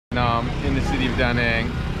in the city of Da Nang.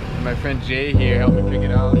 And my friend Jay here helped me pick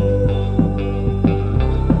it out.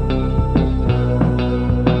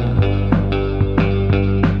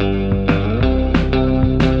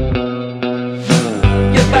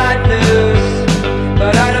 You're bad news,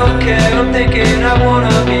 but I don't care. I'm thinking I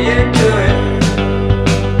wanna be into it.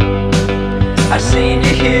 I've seen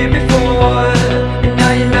you here before, and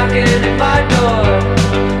now you're knocking at my door.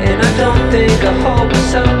 And I don't think I hold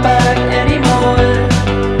myself back anymore.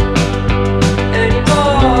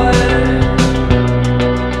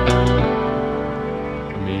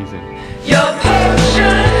 Amazing. Your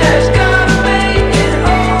potion has got me in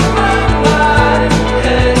over my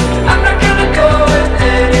head. I'm not gonna go with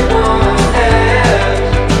anyone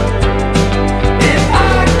else. If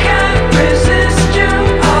I can't resist you,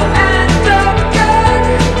 I'll end up dead.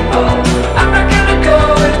 Oh, I'm not gonna go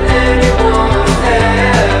with anyone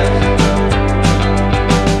else.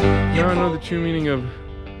 Now I know the true meaning of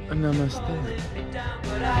a namaste.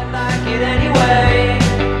 But I like it anyway.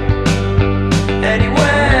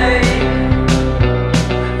 Anyway,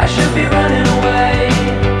 I should be running away,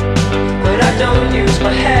 but I don't use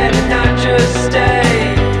my head and I just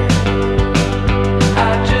stay. I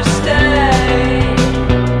just stay.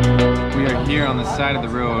 We are here on the side of the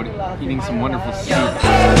road eating some wonderful soup. Your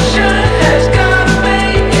potion has got me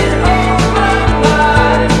in over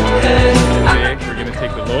my head. Today we're gonna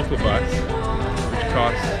take the local bus, which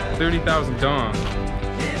costs 30,000 dong.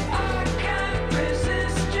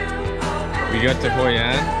 We got to Hoi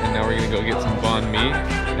An, and now we're gonna go get some banh mi,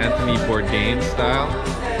 Anthony Bourdain style.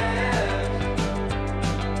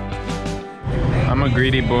 I'm a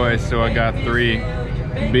greedy boy, so I got 3: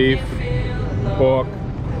 beef, pork,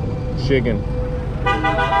 chicken.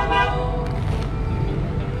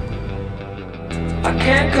 I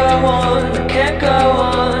can't go on, I can't go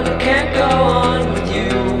on, I can't go on with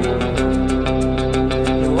you.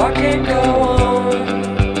 No, I can't go on.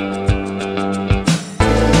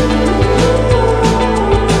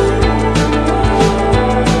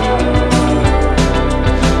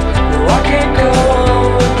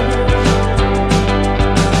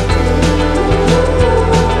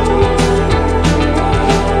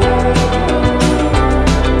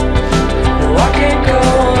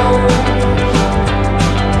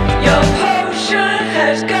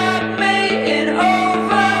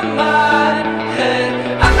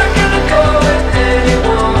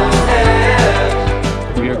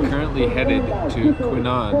 Headed to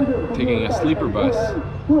Quinnan, taking a sleeper bus,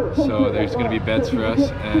 so there's going to be beds for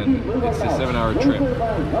us, and it's a 7-hour trip,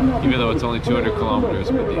 even though it's only 200 kilometers,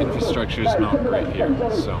 but the infrastructure is not great here.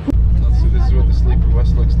 So this is what the sleeper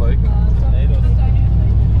bus looks like.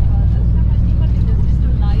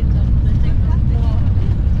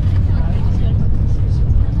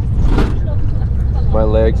 My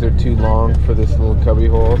legs are too long for this little cubby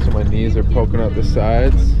hole, so my knees are poking out the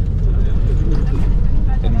sides.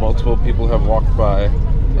 And multiple people have walked by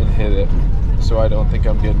and hit it, so I don't think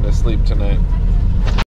I'm getting to sleep tonight.